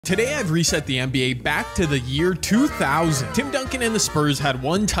Today I've reset the NBA back to the year 2000. Tim Duncan and the Spurs had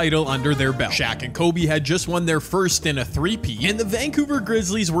one title under their belt. Shaq and Kobe had just won their first in a three-peat, and the Vancouver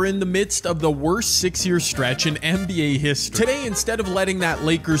Grizzlies were in the midst of the worst six-year stretch in NBA history. Today, instead of letting that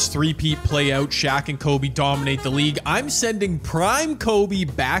Lakers three-peat play out, Shaq and Kobe dominate the league, I'm sending prime Kobe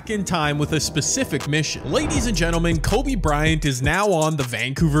back in time with a specific mission. Ladies and gentlemen, Kobe Bryant is now on the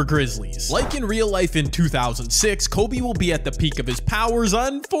Vancouver Grizzlies. Like in real life in 2006, Kobe will be at the peak of his powers,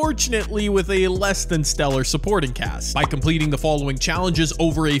 unfortunately with a less than stellar supporting cast. By completing the following challenges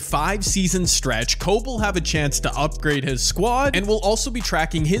over a 5-season stretch, Kobe will have a chance to upgrade his squad and will also be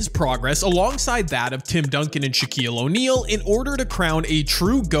tracking his progress alongside that of Tim Duncan and Shaquille O'Neal in order to crown a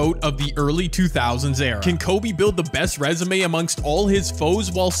true GOAT of the early 2000s era. Can Kobe build the best resume amongst all his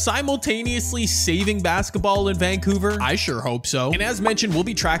foes while simultaneously saving basketball in Vancouver? I sure hope so. And as mentioned, we'll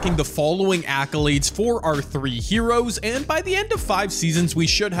be tracking the following accolades for our three heroes, and by the end of 5 seasons, we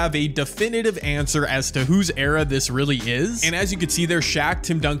should have a definitive answer as to whose era this really is. And as you can see there, Shaq,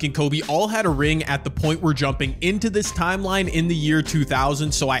 Tim Duncan, Kobe all had a ring at the point we're jumping into this timeline in the year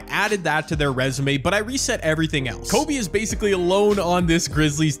 2000, so I added that to their resume, but I reset everything else. Kobe is basically alone on this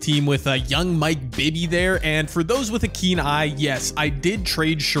Grizzlies team with a young Mike Bibby there, and for those with a keen eye, yes, I did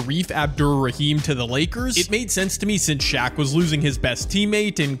trade Sharif Abdur-Rahim to the Lakers. It made sense to me since Shaq was losing his best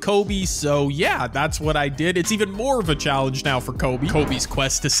teammate in Kobe, so yeah, that's what I did. It's even more of a challenge now for Kobe. Kobe's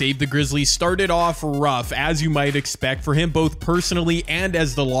quest to save the Grizzlies started off rough, as you might expect for him, both personally and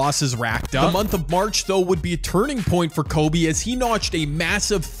as the losses racked up. The month of March, though, would be a turning point for Kobe as he notched a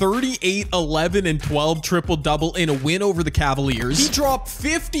massive 38, 11, and 12 triple-double in a win over the Cavaliers. He dropped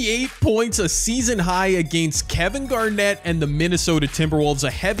 58 points, a season high against Kevin Garnett and the Minnesota Timberwolves,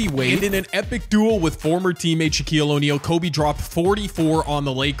 a heavyweight. And in an epic duel with former teammate Shaquille O'Neal, Kobe dropped 44 on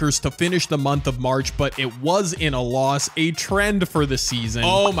the Lakers to finish the month of March, but it was in a loss, a trend for the season.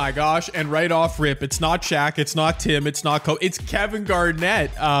 Oh my gosh, and right off rip, it's not Shaq, it's not Tim, it's not Kobe, it's Kevin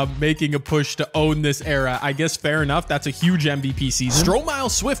Garnett making a push to own this era. I guess fair enough, that's a huge MVP season. Stromile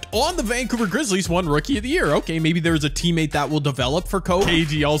Swift on the Vancouver Grizzlies won Rookie of the Year. Okay, maybe there's a teammate that will develop for Kobe.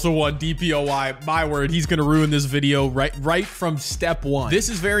 KG also won DPOY. My word, he's gonna ruin this video right from step one. This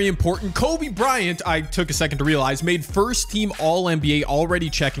is very important. Kobe Bryant, I took a second to realize, made first team All-NBA, already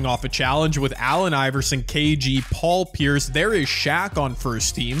checking off a challenge with Allen Iverson, KG, Paul Pierce. There is Shaq on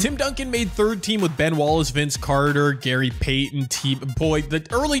first team. Tim Duncan made third team with Ben Wallace, Vince Carter, Gary Payton. Boy, the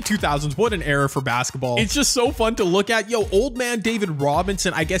early 2000s, what an era for basketball. It's just so fun to look at. Yo, old man David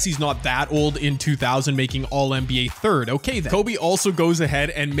Robinson, I guess he's not that old in 2000, making All-NBA third. Okay then. Kobe also goes ahead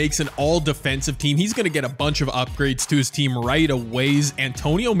and makes an all-defensive team. He's going to get a bunch of upgrades to his team right away.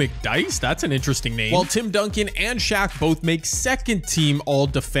 Antonio McDyess, that's an interesting name. While Tim Duncan and Shaq both make second team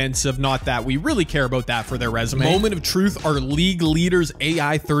all-defensive, not that we really care about that for their resume. Moment of truth, our league leaders,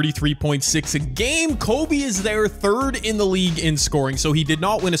 AI 33.6 a game. Kobe is their third in the league in scoring, so he did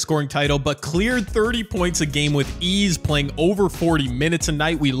not win a scoring title, but cleared 30 points a game with ease, playing over 40 minutes a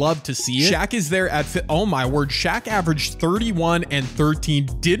night. We love to see it. Shaq is there at oh my word, Shaq averaged 31 and 13,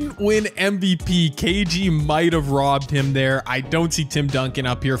 didn't win MVP. KG might have robbed him there. I don't see Tim Duncan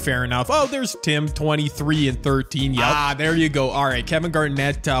up here, fair enough. Oh, there's Tim, 23 and 13. Yep. Ah, there you go. All right, Kevin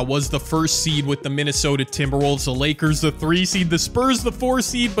Garnett was the first seed with the Minnesota Timberwolves, the Lakers the 3 seed, the Spurs the 4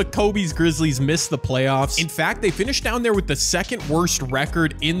 seed, but Kobe's Grizzlies missed the playoffs. In fact, they finished down there with the second worst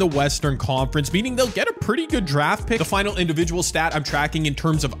record in the Western Conference, meaning they'll get a pretty good draft pick. The final individual stat I'm tracking in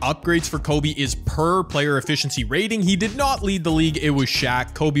terms of upgrades for Kobe is per player efficiency rating. He did not lead the league. It was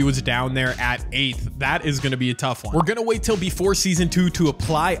Shaq. Kobe was down there at 8th. That is going to be a tough one. We're going to wait till before season 2 to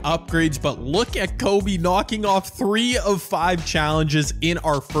apply upgrades, but look at Kobe knocking off 3 of 5 challenges in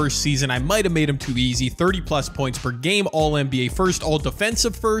our first season. I might have made him too easy. 30 plus points per game, all NBA first, all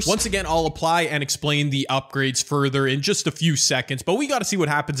defensive first. Once again, I'll apply and explain the upgrades further in just a few seconds, but we got to see what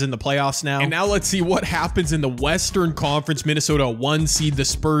happens in the playoffs now. And now let's see what happens in the Western Conference. Minnesota 1 seed, the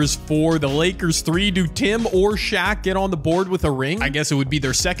Spurs 4, the Lakers 3. Do Tim or Shaq get on the board with a ring? I guess it would be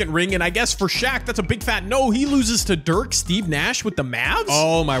their second ring, and I guess for Shaq, that's a big fat no. He loses to Dirk. Steve Nash with the Mavs?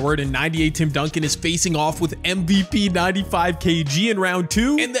 Oh my word, in 98, Tim Duncan is facing off with MVP 95 KG in round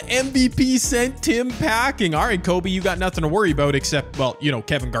 2, and the MVP sent Tim packing. All right, Kobe, you got nothing to worry about except, well, you know,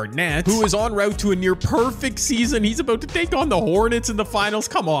 Kevin Garnett, who is on route to a near perfect season. He's about to take on the Hornets in the finals.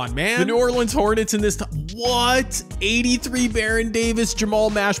 Come on, man. The New Orleans Hornets in this what? 83 Baron Davis, Jamal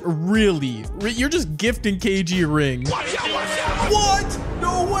Mash. Really? You're just gifting KG a ring. What?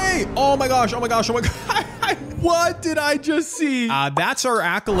 No way. Oh my gosh. Oh my gosh. Oh my god. What did I just see? That's our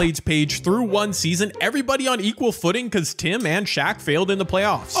accolades page through one season. Everybody on equal footing because Tim and Shaq failed in the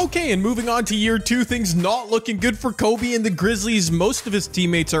playoffs. Okay, and moving on to year 2, things not looking good for Kobe and the Grizzlies. Most of his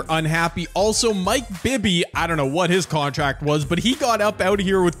teammates are unhappy. Also, Mike Bibby, I don't know what his contract was, but he got up out of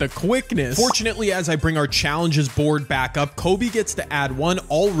here with the quickness. Fortunately, as I bring our challenges board back up, Kobe gets to add one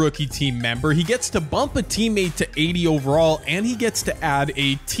all-rookie team member. He gets to bump a teammate to 80 overall, and he gets to add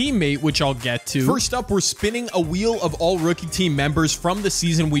a teammate, which I'll get to. First up, we're spinning a wheel of all-rookie team members from the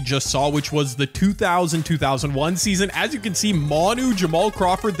season we just saw, which was the 2000-2001 season. As you can see, Manu, Jamal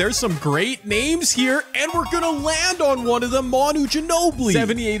Crawford, there's some great names here, and we're gonna land on one of them, Manu Ginobili.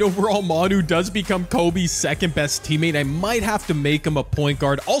 78 overall, Manu does become Kobe's second best teammate. I might have to make him a point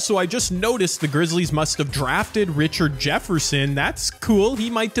guard. Also, I just noticed the Grizzlies must have drafted Richard Jefferson. That's cool. He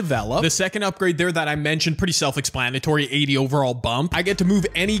might develop. The second upgrade there that I mentioned, pretty self-explanatory, 80 overall bump. I get to move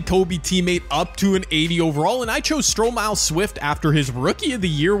any Kobe teammate up to an 80 overall, and I chose Stromile Swift after his Rookie of the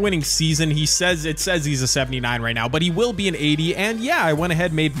Year winning season. It says he's a 79 right now, but he will be an 80. And yeah, I went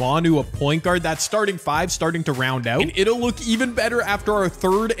ahead and made Manu a point guard. That starting 5 starting to round out, and it'll look even better after our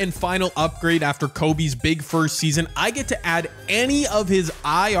third and final upgrade after Kobe's big first season. I get to add any of his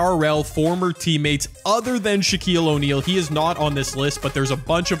IRL former teammates other than Shaquille O'Neal. He is not on this list, but there's a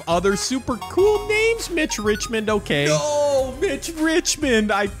bunch of other super cool names. Mitch Richmond, okay. No, Mitch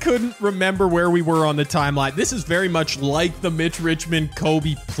Richmond. I couldn't remember where we were on the timeline. This is very much like the Mitch Richmond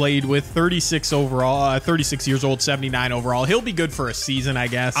Kobe played with. 36 overall, 36 years old, 79 overall. He'll be good for a season, I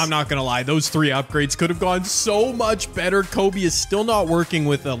guess. I'm not gonna lie, those 3 upgrades could have gone so much better. Kobe is still not working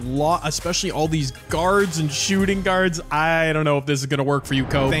with a lot, especially all these guards and shooting guards. I don't know if this is gonna work for you,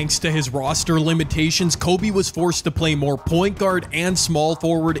 Kobe. Thanks to his roster limitations, Kobe was forced to play more point guard and small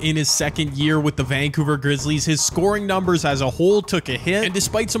forward in his second year with the Vancouver Grizzlies. His scoring numbers as a whole took a hit, and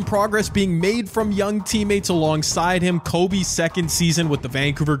despite some progress being made from young teammates alongside him, Kobe's second season with the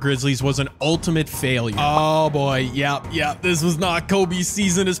Vancouver Grizzlies was an ultimate failure. Oh boy, yep, this was not Kobe's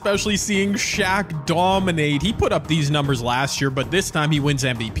season, especially seeing Shaq dominate. He put up these numbers last year, but this time he wins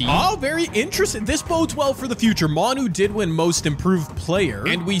MVP. Oh, very interesting. This bodes well for the future. Manu did win Most Improved Player,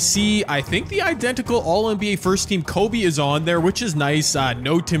 and we see, I think, the identical All-NBA first team Kobe is on there, which is nice.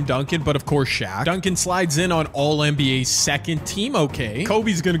 No Tim Duncan, but of course Shaq. Duncan slides in on All-NBA's second team, okay.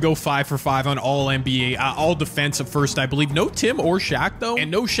 Kobe's gonna go 5 for 5 on All-NBA, all defensive first, I believe. No Tim or Shaq, though, and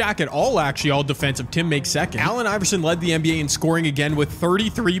no Shaq at all, actually, all defensive. Tim makes second. Allen Iverson led the NBA in scoring again with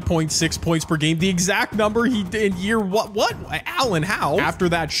 33.6 points per game, the exact number he did in year what? Allen, how? After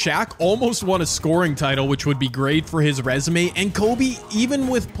that, Shaq almost won a scoring title, which would be great for his resume, and Kobe, even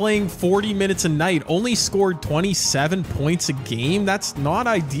with playing 40 minutes a night, only scored 27 points a game. That's not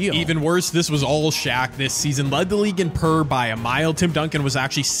ideal. Even worse, this was all Shaq this season, led the league in PER by a mile. Tim Duncan was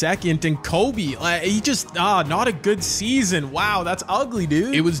actually second, and Kobe, he just, not a good season. Wow, that's ugly,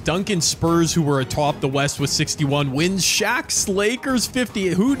 dude. It was Duncan's Spurs who were atop the West with 61 wins. Shaq's Lakers 50.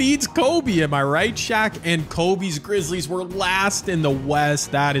 Who needs Kobe? Am I right? Shaq and Kobe's Grizzlies were last in the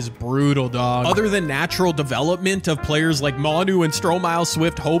West. That is brutal, dog. Other than natural development of players like Manu and Stromile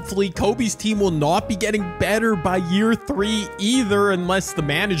Swift, hopefully Kobe's team will not be getting better by year 3 either, unless the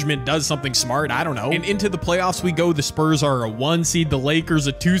management does something smart. I don't know. And into the playoffs we go. The Spurs are a 1 seed, the Lakers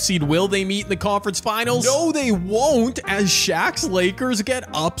a 2 seed. Will they meet in the conference finals? No, they won't, as Shaq's Lakers get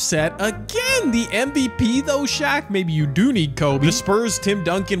upset again. The MVP though, Shaq, maybe you do need Kobe. The Spurs, Tim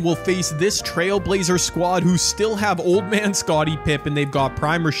Duncan, will face this Trailblazer squad who still have old man Scottie Pippen. They've got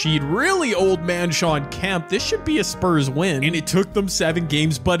Prime Rashid, really old man Sean Kemp. This should be a Spurs win, and it took them 7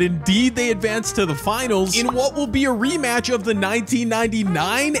 games, but indeed they advanced to the finals in what will be a rematch of the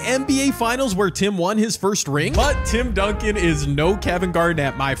 1999 NBA Finals where Tim won his first ring. But Tim Duncan is no Kevin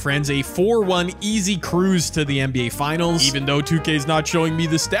Garnett, my friends. A 4-1 easy cruise to the NBA Finals. Even though 2K's not showing me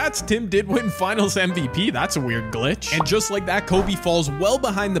the stats, Tim did win Finals MVP. That's a weird glitch. And just like that, Kobe falls well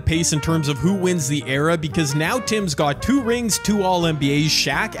behind the pace in terms of who wins the era, because now Tim's got 2 rings, 2 All-NBAs.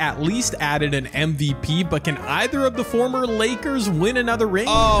 Shaq at least added an MVP, but can either of the former Lakers win another ring?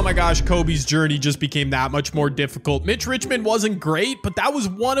 Oh my gosh, Kobe's journey just became that much more difficult. Mitch Richmond wasn't great, but that was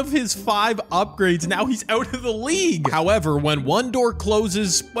one of his 5 upgrades. Now he's out of the league. However, when one door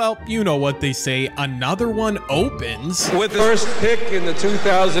closes, well, you know what they say, another one opens. With the first pick in the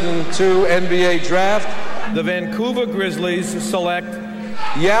 2002 NBA draft, the Vancouver Grizzlies select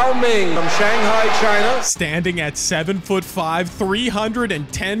Yao Ming from Shanghai, China. Standing at 7'5",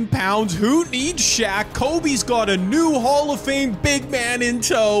 310 pounds. Who needs Shaq? Kobe's got a new Hall of Fame big man in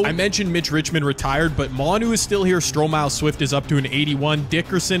tow. I mentioned Mitch Richmond retired, but Manu is still here. Stromile Swift is up to an 81.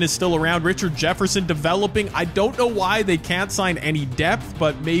 Dickerson is still around. Richard Jefferson developing. I don't know why they can't sign any depth,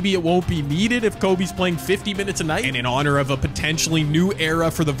 but maybe it won't be needed if Kobe's playing 50 minutes a night. And in honor of a potentially new era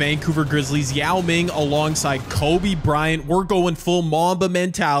for the Vancouver Grizzlies, Yao Ming alongside Kobe Bryant, we're going full Mamba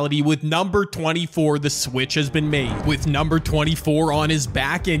mentality with number 24. The switch has been made. With number 24 on his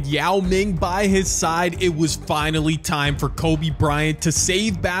back and Yao Ming by his side, it was finally time for Kobe Bryant to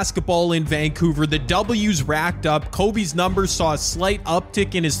save basketball in Vancouver. The W's racked up. Kobe's numbers saw a slight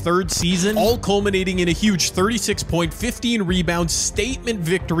uptick in his third season, all culminating in a huge 36-point, 15-rebound statement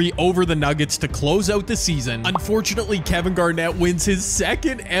victory over the Nuggets to close out the season. Unfortunately, Kevin Garnett wins his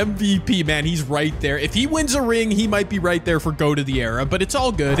second MVP. Man, he's right there. If he wins a ring, he might be right there for GOAT of the era, but it's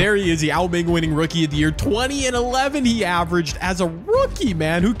all good. There he is, Yao Ming winning Rookie of the Year. 20 and 11 he averaged as a rookie,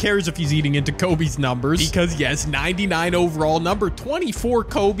 man. Who cares if he's eating into Kobe's numbers? Because yes, 99 overall. Number 24,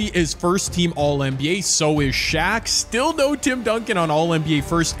 Kobe is first team All-NBA. So is Shaq. Still no Tim Duncan on All-NBA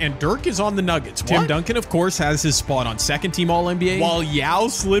first, and Dirk is on the Nuggets. Tim Duncan, of course, has his spot on second team All-NBA, while Yao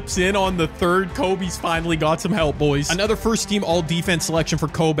slips in on the third. Kobe's finally got some help, boys. Another first team All-Defense selection for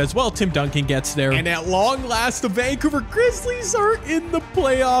Kobe as well. Tim Duncan gets there. And at long last, the Vancouver Grizzlies are in the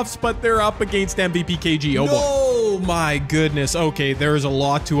playoffs, but they're up against MVP KG. Oh my goodness. Okay, there is a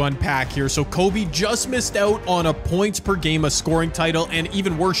lot to unpack here. So Kobe just missed out on a points per game, a scoring title, and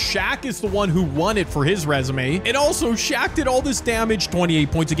even worse, Shaq is the one who won it for his resume. And also, Shaq did all this damage,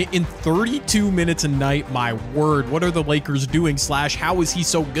 28 points a game in 32 minutes a night. My word, what are the Lakers doing? Slash, how is he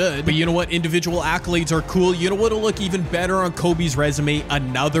so good? But you know what? Individual accolades are cool. You know what'll look even better on Kobe's resume?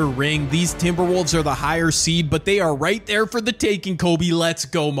 Another ring. These Timberwolves are the higher seed, but they are right there for the taking, Kobe. Let's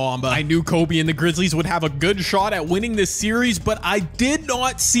go, Mamba. I knew Kobe and the Grizzlies would have a good shot at winning this series, but I did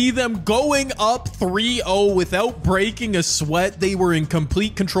not see them going up 3-0 without breaking a sweat. They were in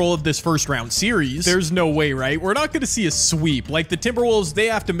complete control of this first round series. There's no way, right? We're not going to see a sweep. Like the Timberwolves, they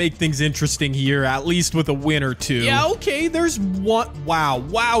have to make things interesting here, at least with a win or two. Yeah, okay, there's one.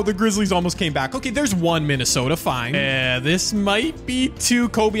 Wow, the Grizzlies almost came back. Okay, there's one Minnesota, fine. This might be two.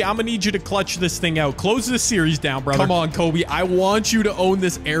 Kobe, I'm gonna need you to clutch this thing out. Close this series down, brother. Come on, Kobe. I want you to own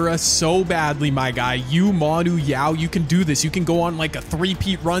this era so badly, my guy. You, Manu, Yao, you can do this. You can go on like a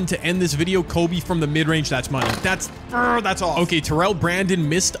three-peat run to end this video. Kobe from the mid-range, that's money. That's off. Okay, Terrell Brandon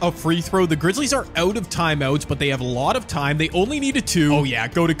missed a free throw. The Grizzlies are out of timeouts, but they have a lot of time. They only needed 2. Oh yeah,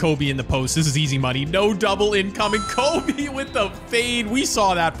 go to Kobe in the post. This is easy money. No double incoming. Kobe with the fade. We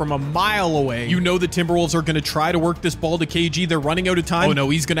saw that from a mile away. You know the Timberwolves are going to try to work this ball to KG. They're running out of time. Oh no,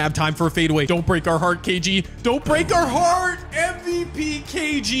 he's going to have time for a fadeaway. Don't break our heart, KG. Don't break our heart. MVP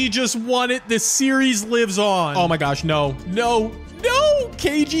KG just won it. This series lives on. Oh my gosh, no.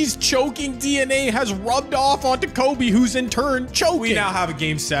 KG's choking DNA has rubbed off onto Kobe, who's in turn choking. We now have a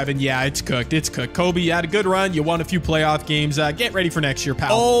game 7. Yeah, it's cooked. Kobe, you had a good run. You won a few playoff games. Get ready for next year, pal.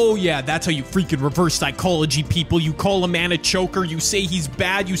 Oh yeah, that's how you freaking reverse psychology, people. You call a man a choker. You say he's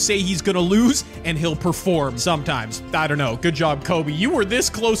bad. You say he's gonna lose, and he'll perform sometimes. I don't know. Good job, Kobe. You were this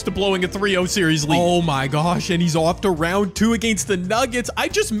close to blowing a 3-0 series lead. Oh my gosh, and he's off to round 2 against the Nuggets. I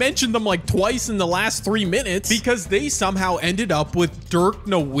just mentioned them like twice in the last 3 minutes because they somehow ended up with Dirk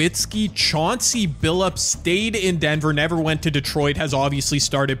Nowitzki. Chauncey Billups stayed in Denver, never went to Detroit, has obviously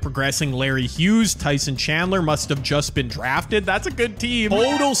started progressing. Larry Hughes, Tyson Chandler must have just been drafted. That's a good team.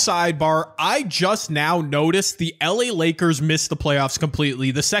 Total sidebar, I just now noticed the LA Lakers missed the playoffs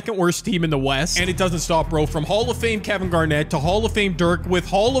completely. The second worst team in the West. And it doesn't stop, bro. From Hall of Fame Kevin Garnett to Hall of Fame Dirk, with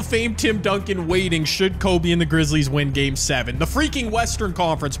Hall of Fame Tim Duncan waiting should Kobe and the Grizzlies win game 7. The freaking Western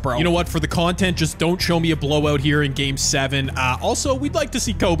Conference, bro. You know what? For the content, just don't show me a blowout here in game 7. Also, we'd like to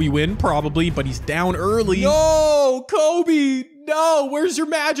see Kobe win, probably, but he's down early. No, Kobe. No, where's your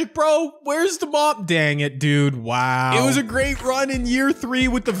magic, bro? Where's the mop? Dang it, dude. Wow. It was a great run in year 3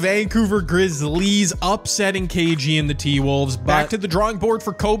 with the Vancouver Grizzlies upsetting KG and the T-Wolves. Back to the drawing board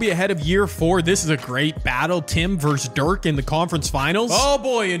for Kobe ahead of year 4. This is a great battle. Tim versus Dirk in the conference finals. Oh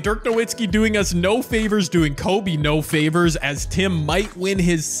boy, and Dirk Nowitzki doing us no favors, doing Kobe no favors, as Tim might win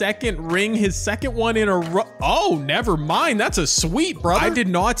his second ring, his second one in a row. Oh, never mind. That's a sweep, brother. I did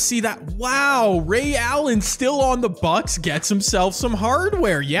not see that. Wow, Ray Allen still on the Bucks gets himself yourself some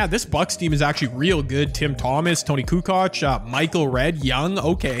hardware. Yeah, this Bucks team is actually real good. Tim Thomas, Tony Kukoc, Michael Redd, Young.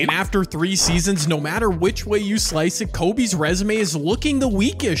 Okay. And after 3 seasons, no matter which way you slice it, Kobe's resume is looking the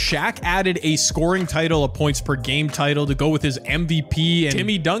weakest. Shaq added a scoring title, a points per game title to go with his MVP, and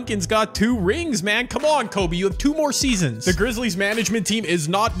Timmy Duncan's got 2 rings, man. Come on, Kobe, you have 2 more seasons. The Grizzlies management team is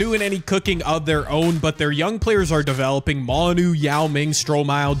not doing any cooking of their own, but their young players are developing. Manu, Yao Ming,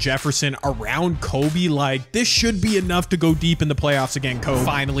 Stromile, Jefferson around Kobe. Like, this should be enough to go deep in the playoffs again, Kobe.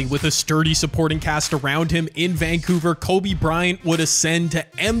 Finally, with a sturdy supporting cast around him in Vancouver, Kobe Bryant would ascend to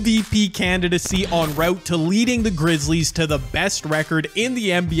MVP candidacy en route to leading the Grizzlies to the best record in the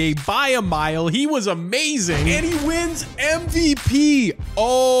NBA by a mile. He was amazing, and he wins MVP.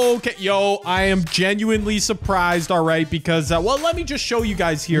 Okay, yo, I am genuinely surprised, all right, because, well, let me just show you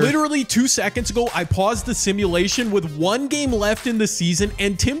guys here. Literally 2 seconds ago, I paused the simulation with 1 game left in the season,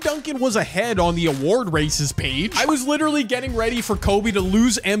 and Tim Duncan was ahead on the award races page. I was literally getting ready for Kobe to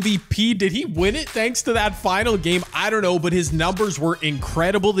lose MVP. Did he win it thanks to that final game? I don't know, but his numbers were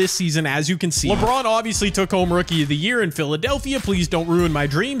incredible this season, as you can see. LeBron obviously took home Rookie of the Year in Philadelphia. Please don't ruin my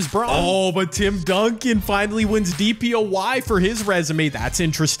dreams, bro. Oh, but Tim Duncan finally wins DPOY for his resume. That's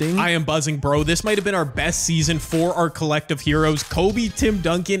interesting. I am buzzing, bro. This might have been our best season for our collective heroes. Kobe, Tim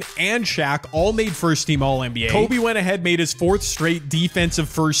Duncan, and Shaq all made first team All-NBA. Kobe went ahead, made his 4th straight defensive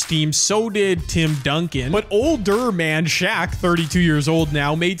first team. So did Tim Duncan. But older man Shaq, 32 years old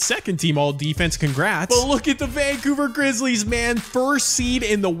now, made 2nd team All-Defense. Congrats. But look at the Vancouver Grizzlies, man. 1st seed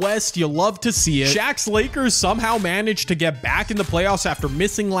in the West. You love to see it. Shaq's Lakers somehow managed to get back in the playoffs after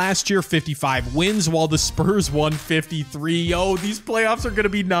missing last year. 55 wins, while the Spurs won 53. Yo, these playoffs are going to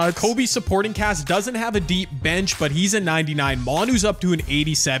be nuts. Kobe's supporting cast doesn't have a deep bench, but he's a 99. Manu's up to an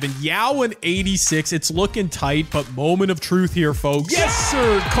 87. Yao an 86. It's looking tight, but moment of truth here, folks. Yes,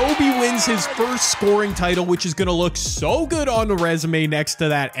 sir. Kobe wins his 1st scoring title, which is going to look so good on the resume next to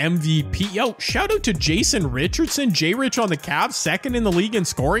that MVP. Yo, shout out to Jason Richardson. J-Rich on the Cavs, 2nd in the league in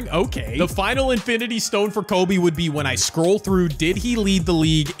scoring. Okay. The final Infinity Stone for Kobe would be when I scroll through, did he lead the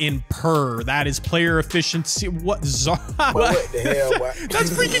league in PER? That is player efficiency. What the hell? That's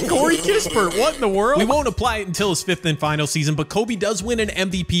freaking Corey Kispert. What in the world? We won't apply it until his 5th and final season, but Kobe does win an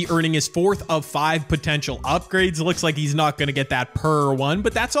MVP, earning his 4th of 5 potential upgrades. Looks like he's not going to get that PER one,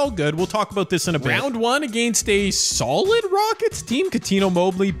 but that's all good. We'll talk about this in a bit. Round 1 against a solid Rockets team. Coutinho,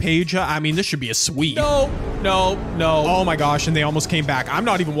 Mobley, Peja. I mean, this should be a sweep. No. Oh my gosh, and they almost came back. I'm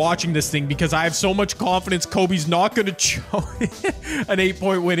not even watching this thing because I have so much confidence Kobe's not going to show an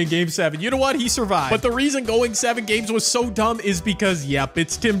 8-point win in Game 7. You know what? He survived. But the reason going 7 games was so dumb is because, yep,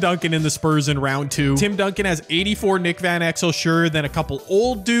 it's Tim Duncan and the Spurs in round 2. Tim Duncan has 84 Nick Van Exel, sure, then a couple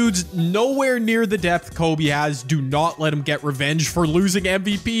old dudes, nowhere near the depth Kobe has. Do not let him get revenge for losing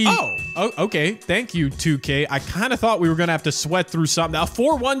MVP. Oh, okay. Thank you, 2K. I kind of thought we were going to have to sweat through something. Now,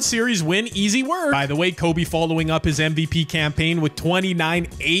 4-1 series win, easy work. By the way, Kobe following up his MVP campaign with 29,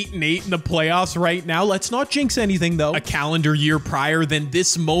 8-8 in the playoffs right now. Let's not jinx anything, though. A calendar year prior than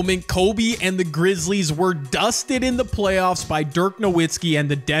this moment, Kobe and the Grizzlies were dusted in the playoffs by Dirk Nowitzki and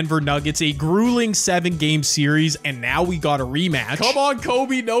the Denver Nuggets, a grueling 7-game series, and now we got a rematch. Come on,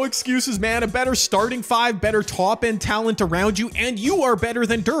 Kobe, no excuses, man. A better starting 5, better top-end talent around you, and you are better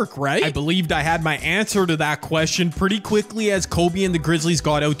than Dirk, right? I believed I had my answer to that question pretty quickly as Kobe and the Grizzlies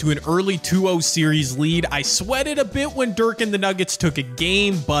got out to an early 2-0 series lead. I sweated a bit when Dirk and the Nuggets took a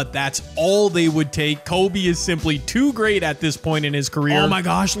game, but that's all they would take. Kobe is simply too great at this point in his career. Oh my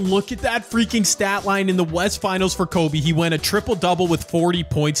gosh, look at that freaking stat line in the West Finals for Kobe. He went a triple-double with 40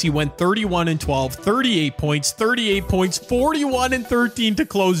 points. He went 31 and 12, 38 points, 38 points, 41 and 13 to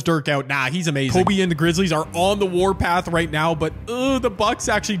close Dirk out. Nah, he's amazing. Kobe and the Grizzlies are on the warpath right now, but the Bucks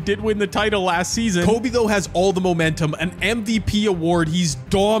actually did win the title last season. Kobe, though, has all the momentum, an MVP award. He's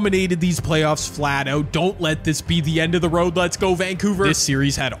dominated these playoffs flat out. Don't let this be the end of the road. Let's go, Vancouver. This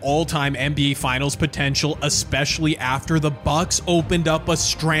series had all-time NBA Finals potential, especially after the Bucks opened up a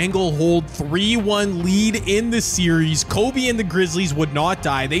stranglehold 3-1 lead in the series. Kobe and the Grizzlies would not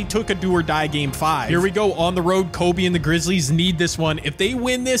die. They took a do-or-die Game 5. Here we go on the road. Kobe and the Grizzlies need this one. If they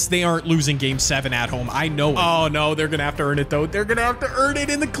win this, they aren't losing Game 7 at home. I know it. Oh, no, they're going to have to earn it, though. They're going to have to earn it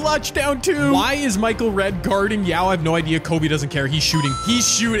in the clutch down 2. Why is Michael Redd guarding Yao? I have no idea. Kobe doesn't care. He's shooting. He's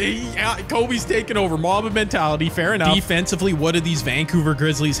shooting. Kobe's taking over. Mamba mentality. Fair enough. Defensively, what do these Vancouver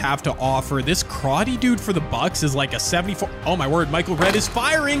Grizzlies have to offer? This Crotty dude for the Bucks is like a 74. Oh, my word. Michael Redd is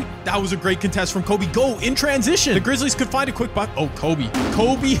firing. That was a great contest from Kobe. Go in transition. The Grizzlies could find a quick buck. Oh, Kobe.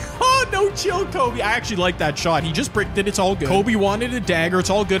 Oh, No chill, Kobe. I actually like that shot. He just bricked it. It's all good. Kobe wanted a dagger. It's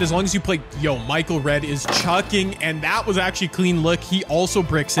all good as long as you play. Yo, Michael Red is chucking, and that was actually clean look. He also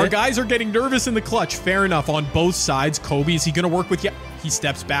bricks it. Our guys are getting nervous in the clutch. Fair enough on both sides. Kobe, is he going to work with you? He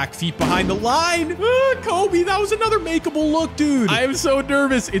steps back, feet behind the line. Kobe, that was another makeable look, dude. I am so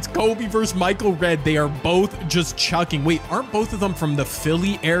nervous. It's Kobe versus Michael Red. They are both just chucking. Wait, aren't both of them from the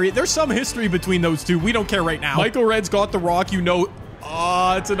Philly area? There's some history between those two. We don't care right now. Michael Red's got the rock, you know.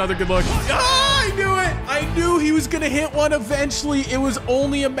 Oh, it's another good look. Oh, I knew it. I knew he was going to hit one eventually. It was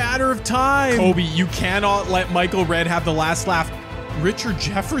only a matter of time. Kobe, you cannot let Michael Red have the last laugh. Richard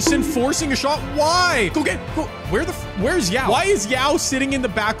Jefferson forcing a shot. Why? Go. Where's Yao? Why is Yao sitting in the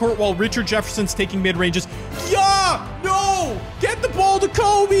backcourt while Richard Jefferson's taking mid-ranges? Yeah, no, get the ball to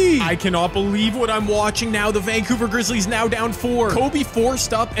Kobe. I cannot believe what I'm watching now. The Vancouver Grizzlies now down 4. Kobe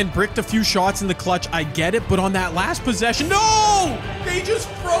forced up and bricked a few shots in the clutch. I get it, but on that last possession, no, they just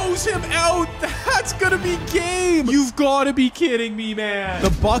froze him out. That's gonna be game. You've got to be kidding me, man. The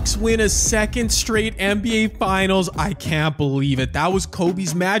Bucks win a second straight NBA Finals. I can't believe it. That was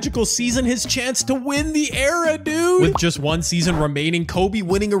Kobe's magical season, his chance to win the era, dude. With just one season remaining, Kobe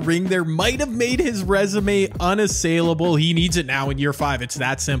winning a ring there might have made his resume unassailable. He needs it now in year 5. It's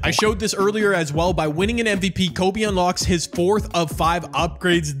that simple. I showed this earlier as well. By winning an MVP, Kobe unlocks his 4th of 5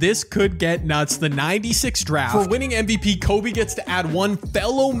 upgrades. This could get nuts. The 96 draft. For winning MVP, Kobe gets to add one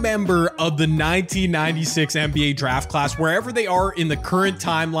fellow member of the 1996 NBA draft class. Wherever they are in the current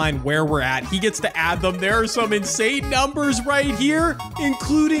timeline where we're at, he gets to add them. There are some insane numbers right here,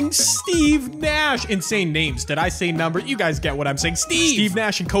 including Steve Nash. Insane names. Did I say number? You guys get what I'm saying. Steve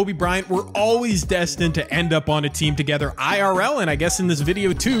Nash and Kobe Bryant were always destined to end up on a team together IRL, and I guess in this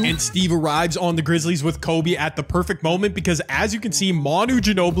video too. And Steve arrives on the Grizzlies with Kobe at the perfect moment because, as you can see, Manu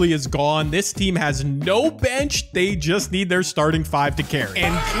Ginobili is gone. This team has no bench. They just need their starting 5 to carry.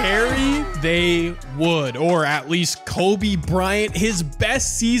 And carry they would, or at least Kobe Bryant, his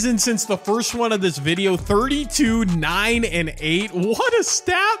best season since the first one of this video, 32, 9, and 8. What a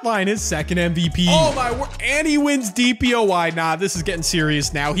stat line. His second MVP. Oh my word. And he wins DPOY. Nah, this is getting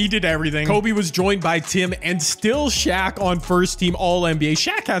serious now. He did everything. Kobe was joined by Tim and still Shaq on first team All NBA.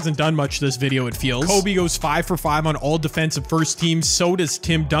 Shaq hasn't done much this video, it feels. Kobe goes 5 for 5 on all defensive first team. So does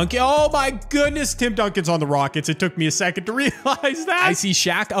Tim Duncan. Oh my goodness. Tim Duncan's on the Rockets. It took me a second to realize that. I see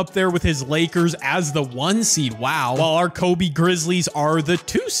Shaq up there with his Lakers as the 1 seed. Wow. While our Kobe Grizzlies are the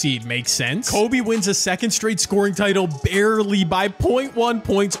 2 seed. Makes sense. Kobe wins a second straight scoring title barely by 0.1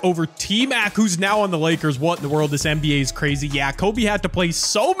 points over T-Mac, who's now on the Lakers. What in the world? This NBA is crazy. Yeah, Kobe had to play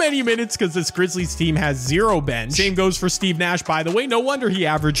so many minutes because this Grizzlies team has 0 bench. Same goes for Steve Nash, by the way. No wonder he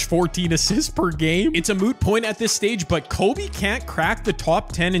averaged 14 assists per game. It's a moot point at this stage, but Kobe can't crack the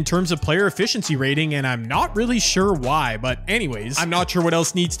top 10 in terms of player efficiency rating, and I'm not really sure why. But anyways, I'm not sure what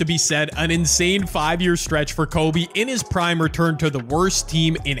else needs to be said. An insane 5-year stretch for Kobe. In his prime, returned to the worst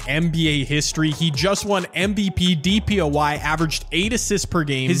team in NBA history. He just won MVP, DPOY, averaged 8 assists per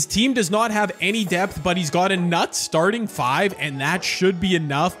game. His team does not have any depth, but he's got a nuts starting 5, and that should be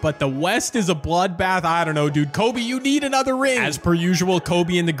enough. But the West is a bloodbath. I don't know, dude. Kobe, you need another ring. As per usual,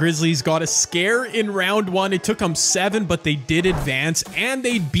 Kobe and the Grizzlies got a scare in round 1. It took them 7, but they did advance, and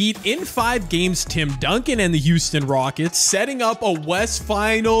they beat in 5 games Tim Duncan and the Houston Rockets, setting up a West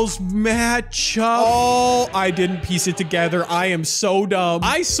Finals matchup. Oh, I didn't piece it together. I am so dumb.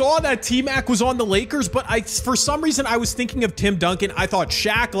 I saw that T-Mac was on the Lakers, but for some reason, I was thinking of Tim Duncan. I thought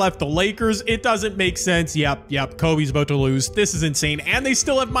Shaq left the Lakers. It doesn't make sense. Yep. Kobe's about to lose. This is insane. And they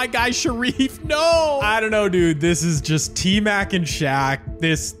still have my guy Sharif. No, I don't know, dude. This is just T-Mac and Shaq.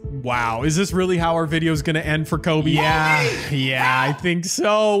 Wow. Is this really how our video is going to end for Kobe? Yeah, I think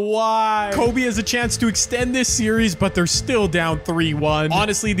so. Why? Kobe has a chance to extend this series, but they're still down 3-1.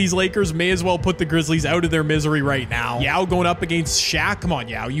 Honestly, these Lakers may as well put the Grizzlies out of their misery right now. Yao going up against Shaq. Come on,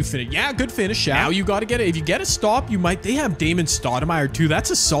 Yao. You finish. Yeah, good finish, Shaq. Now you got to get it. If you get a stop, they have Damon Stoudemire too. That's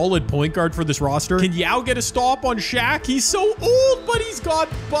a solid point guard for this roster. Can Yao get a stop on Shaq? He's so old, but he's got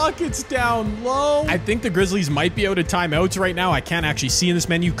buckets down low. I think the Grizzlies might be out of timeouts right now. I can't actually see in this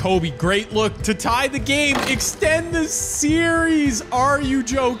menu. Kobe, great look to tie the game, extend the series. Are you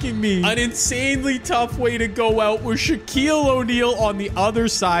joking me? An insanely tough way to go out with Shaquille O'Neal on the other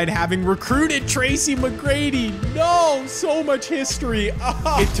side, having recruited Tracy McGrady. No, so much history.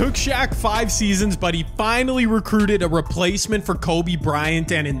 It took Shaq 5 seasons, but he finally recruited a replacement for Kobe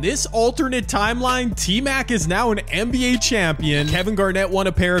Bryant, and in this alternate timeline, T-Mac is now an NBA champion. Kevin Garnett won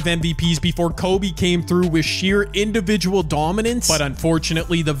a pair of MVPs before Kobe came through with sheer individual dominance, but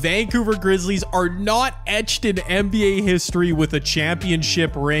unfortunately, the Vancouver Grizzlies are not etched in NBA history with a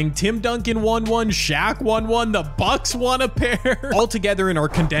championship ring. Tim Duncan won one, Shaq won one, the Bucks won a pair. Altogether in our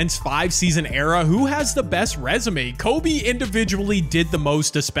condensed 5-season era, who has the best resume? Kobe individually did the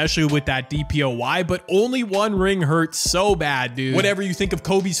most, especially with that DPOY, but only one ring hurts so bad, dude. Whatever you think of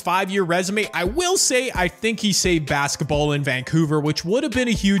Kobe's 5-year resume, I will say I think he saved basketball in Vancouver, which would have been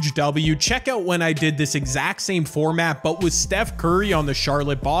a huge W. Check out when I did this exact same format, but with Steph Curry on the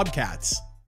Charlotte Bobcats.